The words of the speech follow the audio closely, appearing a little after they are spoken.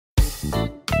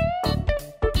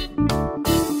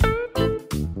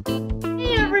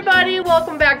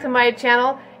welcome back to my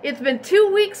channel. It's been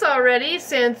 2 weeks already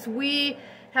since we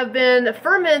have been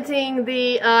fermenting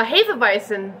the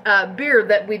Hefeweizen beer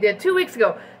that we did 2 weeks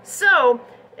ago. So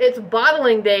it's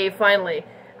bottling day finally.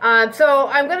 So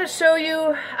I'm going to show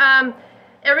you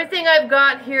everything I've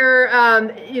got here.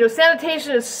 You know,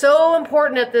 sanitation is so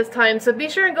important at this time, so be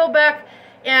sure and go back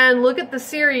and look at the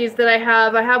series that I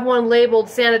have. I have one labeled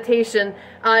sanitation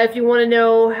if you want to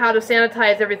know how to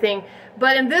sanitize everything.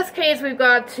 But in this case, we've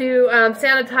got to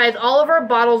sanitize all of our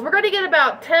bottles. We're going to get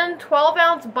about 10,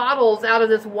 12-ounce bottles out of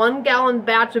this 1-gallon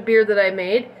batch of beer that I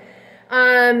made.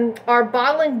 Our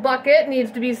bottling bucket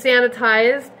needs to be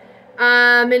sanitized.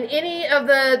 And any of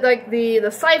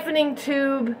the siphoning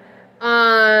tube.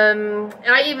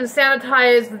 I even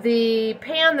sanitized the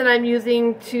pan that I'm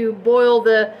using to boil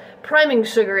the priming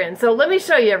sugar in. So let me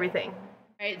show you everything.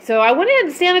 Alright, so I went ahead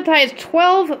and sanitized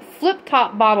 12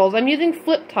 flip-top bottles. I'm using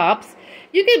flip-tops.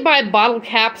 You could buy bottle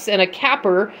caps and a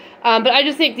capper, but I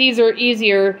just think these are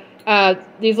easier.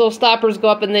 These little stoppers go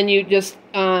up and then you just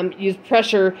use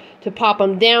pressure to pop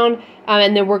them down,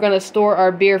 and then we're going to store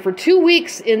our beer for 2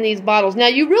 weeks in these bottles. Now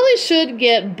you really should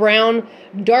get brown,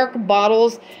 dark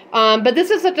bottles, but this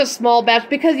is such a small batch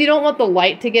because you don't want the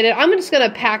light to get it. I'm just going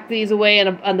to pack these away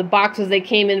on the boxes they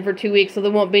came in for 2 weeks so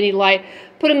there won't be any light.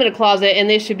 Put them in a closet and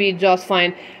they should be just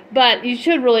fine. But you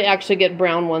should really actually get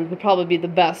brown ones, would probably be the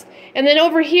best. And then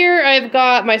over here I've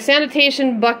got my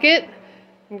sanitation bucket.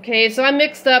 Okay, so I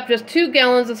mixed up just 2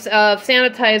 gallons of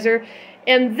sanitizer.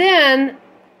 And then,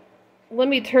 let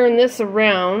me turn this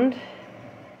around.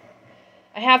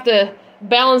 I have to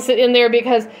balance it in there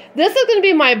because this is going to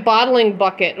be my bottling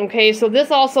bucket. Okay, so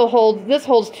this also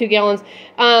holds 2 gallons.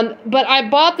 But I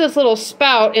bought this little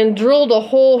spout and drilled a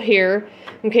hole here.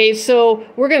 Okay, so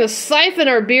we're going to siphon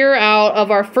our beer out of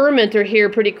our fermenter here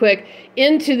pretty quick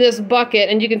into this bucket,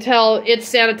 and you can tell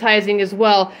it's sanitizing as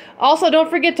well. Also, don't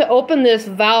forget to open this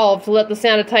valve to let the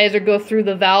sanitizer go through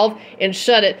the valve and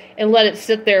shut it and let it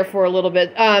sit there for a little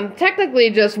bit.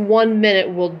 Technically, just 1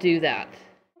 minute will do that.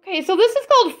 Okay, so this is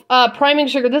called priming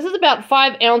sugar. This is about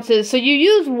 5 ounces, so you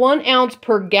use 1 ounce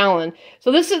per gallon.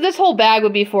 So this whole bag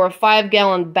would be for a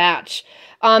 5-gallon batch.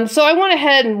 So I went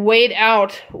ahead and weighed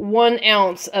out 1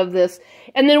 ounce of this.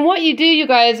 And then what you do, you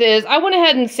guys, is I went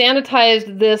ahead and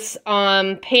sanitized this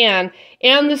pan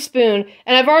and the spoon.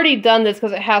 And I've already done this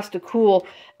because it has to cool.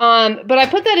 But I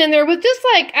put that in there with just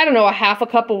like, I don't know, a half a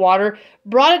cup of water.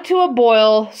 Brought it to a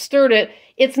boil, stirred it.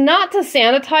 It's not to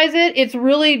sanitize it. It's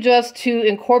really just to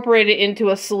incorporate it into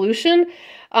a solution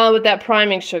with that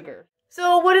priming sugar.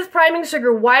 So what is priming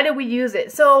sugar? Why do we use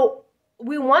it? So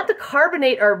we want to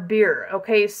carbonate our beer,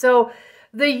 okay? So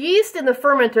the yeast in the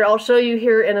fermenter, I'll show you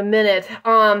here in a minute,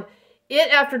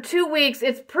 after 2 weeks,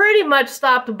 it's pretty much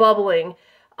stopped bubbling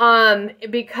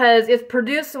because it's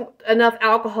produced enough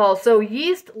alcohol. So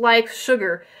yeast likes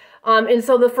sugar. And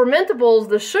so the fermentables,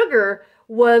 the sugar,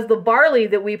 was the barley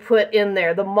that we put in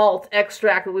there, the malt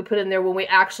extract that we put in there when we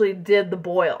actually did the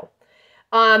boil.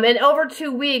 And over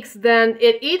 2 weeks, then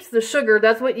it eats the sugar.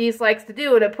 That's what yeast likes to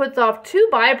do, and it puts off 2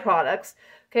 byproducts,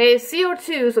 okay,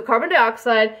 CO2, so carbon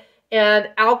dioxide, and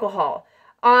alcohol.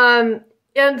 And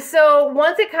so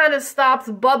once it kind of stops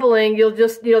bubbling, you'll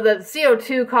just, you know, the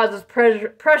CO2 causes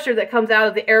pressure that comes out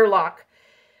of the airlock.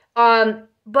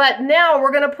 But now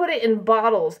we're going to put it in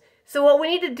bottles. So what we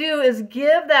need to do is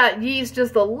give that yeast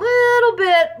just a little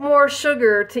bit more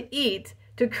sugar to eat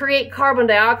to create carbon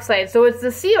dioxide. So it's the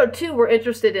CO2 we're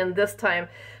interested in this time.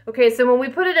 Okay, so when we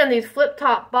put it in these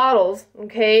flip-top bottles,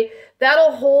 okay,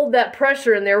 that'll hold that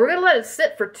pressure in there. We're going to let it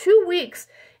sit for 2 weeks.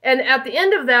 And at the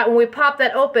end of that, when we pop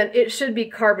that open, it should be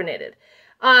carbonated.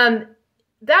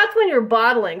 That's when you're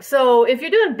bottling. So if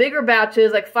you're doing bigger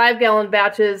batches, like 5-gallon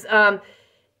batches,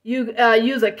 you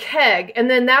use a keg, and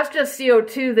then that's just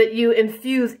CO2 that you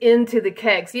infuse into the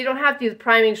keg. So you don't have to use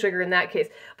priming sugar in that case.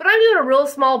 But I'm doing a real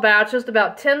small batch, just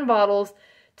about 10 bottles,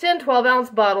 10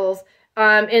 12-ounce bottles.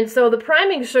 And so the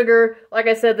priming sugar, like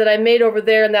I said, that I made over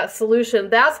there in that solution,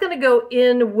 that's going to go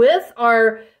in with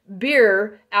our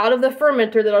beer out of the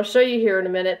fermenter that I'll show you here in a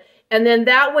minute. And then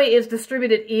that way it's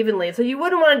distributed evenly. So you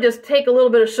wouldn't want to just take a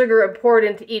little bit of sugar and pour it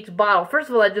into each bottle. First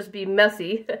of all, that'd just be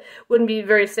messy. Wouldn't be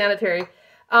very sanitary.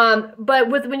 But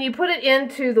when you put it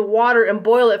into the water and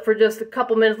boil it for just a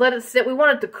couple minutes, let it sit. We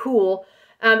want it to cool.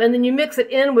 And then you mix it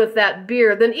in with that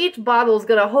beer. Then each bottle is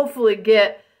going to hopefully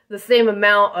get the same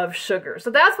amount of sugar. So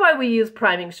that's why we use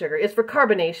priming sugar. It's for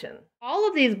carbonation. All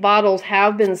of these bottles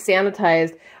have been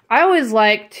sanitized. I always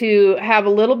like to have a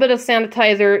little bit of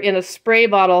sanitizer in a spray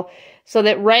bottle so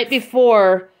that right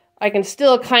before I can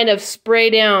still kind of spray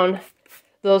down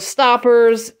those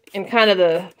stoppers and kind of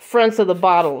the fronts of the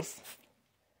bottles.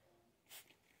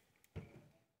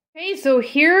 Okay, so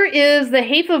here is the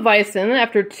Hefeweizen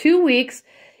after 2 weeks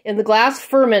in the glass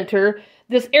fermenter.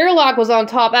 This airlock was on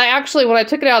top. Actually, when I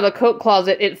took it out of the coat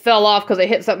closet, it fell off because I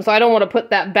hit something, so I don't want to put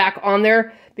that back on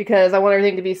there because I want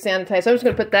everything to be sanitized. So I'm just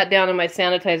going to put that down in my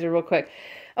sanitizer real quick.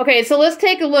 Okay, so let's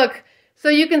take a look. So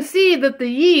you can see that the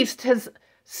yeast has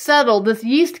settled, this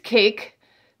yeast cake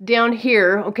down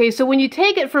here. Okay, so when you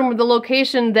take it from the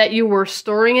location that you were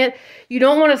storing it, you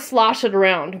don't want to slosh it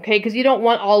around, okay, because you don't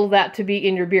want all of that to be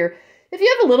in your beer. If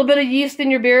you have a little bit of yeast in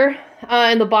your beer,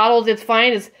 in the bottles, it's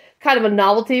fine. It's kind of a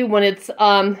novelty when it's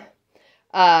a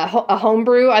home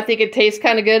brew. I think it tastes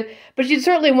kind of good, but you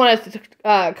certainly want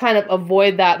to kind of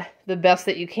avoid that the best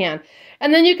that you can.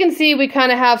 And then you can see we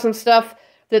kind of have some stuff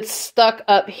that's stuck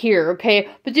up here, okay,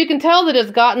 but you can tell that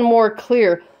it's gotten more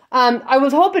clear. I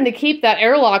was hoping to keep that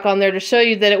airlock on there to show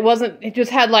you that it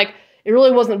just had like, it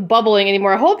really wasn't bubbling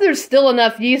anymore. I hope there's still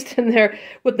enough yeast in there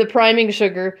with the priming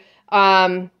sugar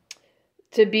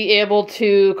to be able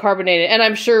to carbonate it. And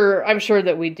I'm sure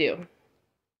that we do.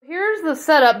 Here's the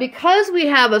setup. Because we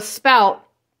have a spout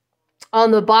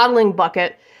on the bottling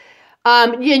bucket,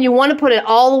 and you want to put it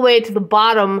all the way to the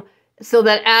bottom so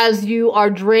that as you are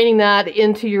draining that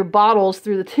into your bottles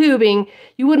through the tubing,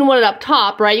 you wouldn't want it up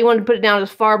top, right? You want to put it down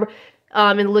as far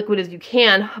in the liquid as you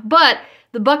can. But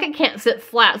the bucket can't sit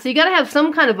flat, so you got to have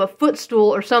some kind of a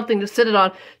footstool or something to sit it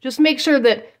on. Just make sure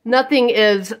that nothing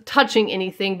is touching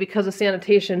anything because of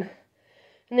sanitation.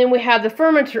 And then we have the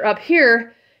fermenter up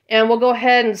here, and we'll go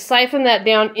ahead and siphon that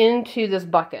down into this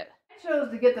bucket. I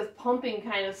chose to get this pumping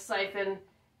kind of siphon,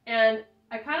 and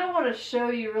I kind of want to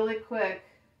show you really quick.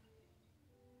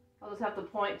 I'll just have to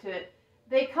point to it.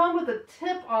 They come with a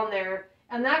tip on there,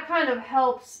 and that kind of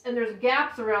helps, and there's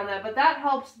gaps around that, but that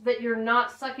helps that you're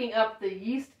not sucking up the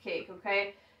yeast cake,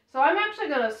 okay? So I'm actually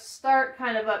going to start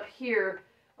kind of up here,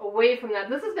 away from that.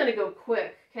 This is going to go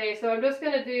quick, okay? So I'm just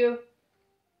going to do,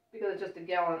 because it's just a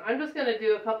gallon, I'm just going to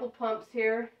do a couple pumps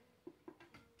here.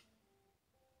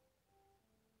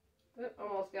 Oh,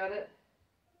 almost got it.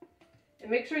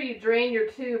 And make sure you drain your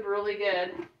tube really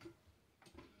good.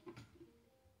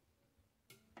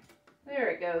 There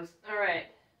it goes. All right.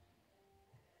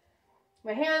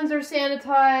 My hands are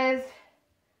sanitized.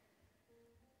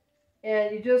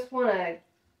 And you just want to,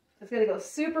 it's going to go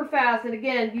super fast. And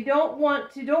again, don't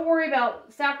worry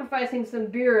about sacrificing some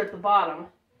beer at the bottom,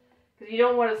 because you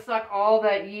don't want to suck all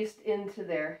that yeast into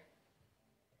there.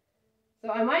 So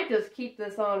I might just keep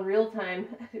this on real time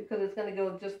because it's going to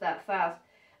go just that fast.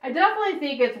 I definitely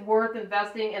think it's worth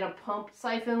investing in a pump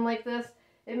siphon like this.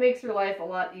 It makes your life a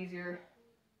lot easier.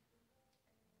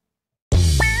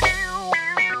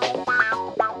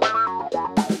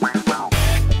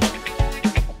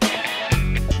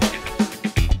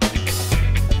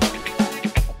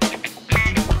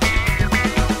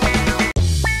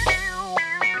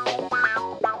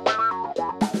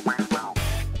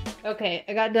 Okay,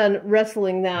 I got done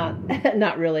wrestling that.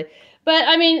 Not really. But,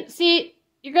 I mean, see,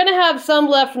 you're going to have some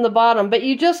left from the bottom, but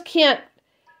you just can't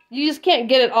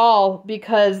get it all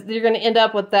because you're going to end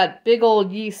up with that big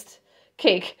old yeast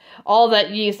cake, all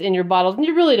that yeast in your bottles, and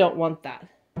you really don't want that.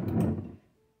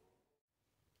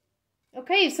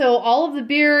 Okay, so all of the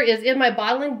beer is in my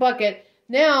bottling bucket.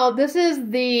 Now, this is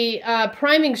the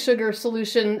priming sugar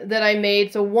solution that I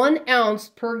made, so 1 ounce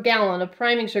per gallon of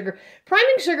priming sugar.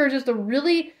 Priming sugar is just a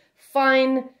really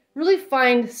fine,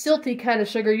 silty kind of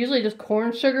sugar, usually just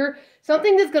corn sugar,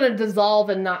 something that's going to dissolve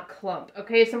and not clump.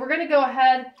 Okay, so we're going to go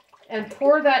ahead and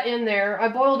pour that in there. I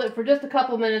boiled it for just a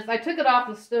couple minutes. I took it off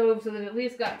the stove so that it at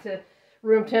least got to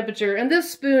room temperature. And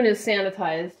this spoon is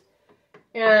sanitized.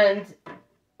 And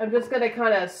I'm just going to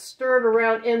kind of stir it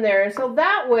around in there. And so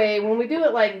that way, when we do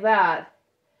it like that,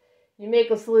 you make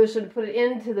a solution, put it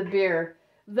into the beer,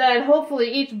 then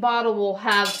hopefully each bottle will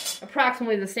have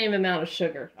approximately the same amount of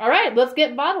sugar. All right, let's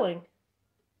get bottling.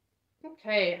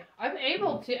 Okay, I'm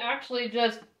able to actually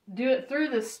just do it through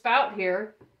this spout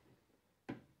here.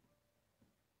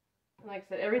 Like I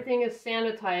said, everything is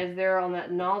sanitized there on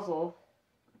that nozzle.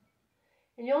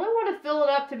 And you only want to fill it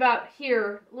up to about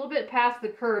here, a little bit past the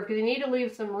curve, because you need to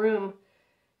leave some room,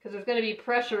 because there's going to be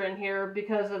pressure in here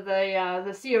because of the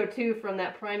CO2 from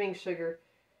that priming sugar.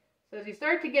 So as you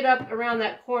start to get up around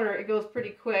that corner, it goes pretty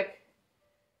quick.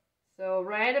 So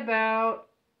right about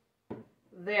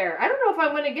there. I don't know if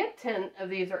I'm going to get 10 of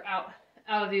these or out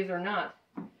of these or not.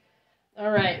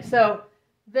 All right, so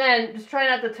then just try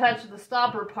not to touch the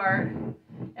stopper part.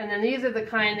 And then these are the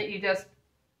kind that you just,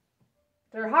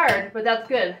 they're hard, but that's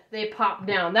good. They pop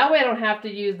down. That way I don't have to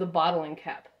use the bottling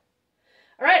cap.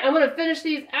 All right, I'm going to finish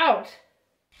these out.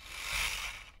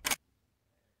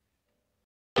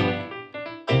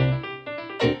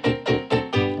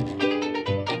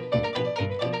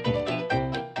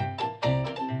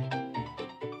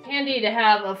 to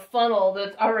have a funnel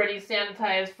that's already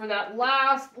sanitized for that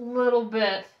last little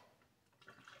bit.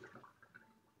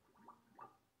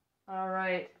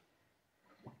 Alright.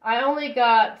 I only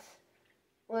got,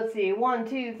 let's see, 1,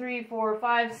 2, 3, 4,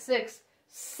 5, 6,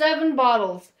 7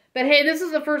 bottles. But hey, this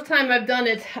is the first time I've done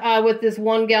it with this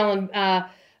 1 gallon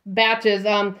batches.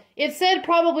 It said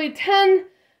probably 10,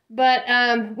 but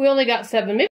we only got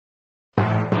 7. Maybe.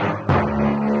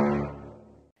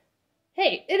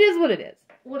 Hey, it is what it is.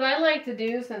 What I like to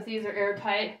do, since these are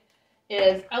airtight,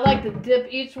 is I like to dip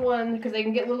each one, because they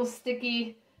can get a little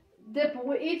sticky, dip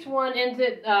each one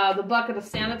into the bucket of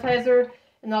sanitizer,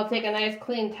 and I'll take a nice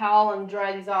clean towel and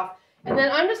dry these off. And then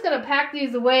I'm just going to pack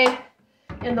these away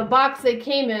in the box they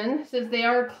came in, since they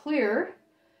are clear,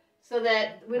 so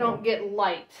that we don't get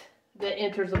light that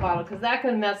enters the bottle, because that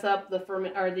can mess up the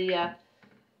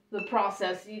the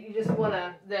process. You just want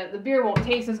to, the beer won't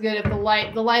taste as good if the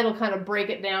light will kind of break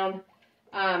it down.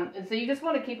 And so you just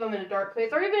want to keep them in a dark place,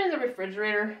 or even in the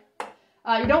refrigerator.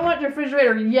 You don't want the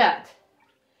refrigerator yet,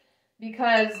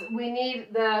 because we need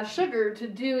the sugar to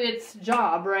do its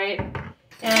job, right?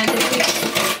 And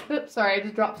if we, oops, sorry, I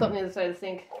just dropped something on the side of the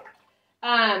sink.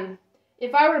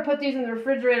 If I were to put these in the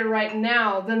refrigerator right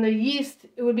now, then the yeast,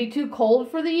 it would be too cold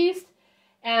for the yeast,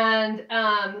 and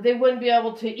they wouldn't be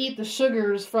able to eat the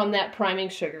sugars from that priming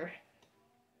sugar.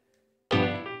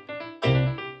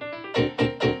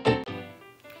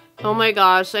 Oh my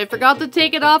gosh, I forgot to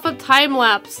take it off a time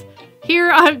lapse.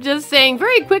 Here I'm just saying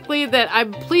very quickly that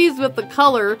I'm pleased with the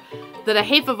color, that a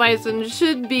Hefeweizen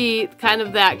should be kind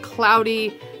of that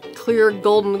cloudy, clear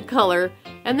golden color.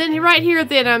 And then right here at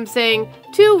the end I'm saying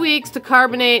 2 weeks to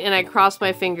carbonate, and I cross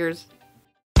my fingers.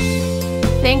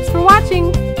 Thanks for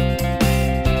watching!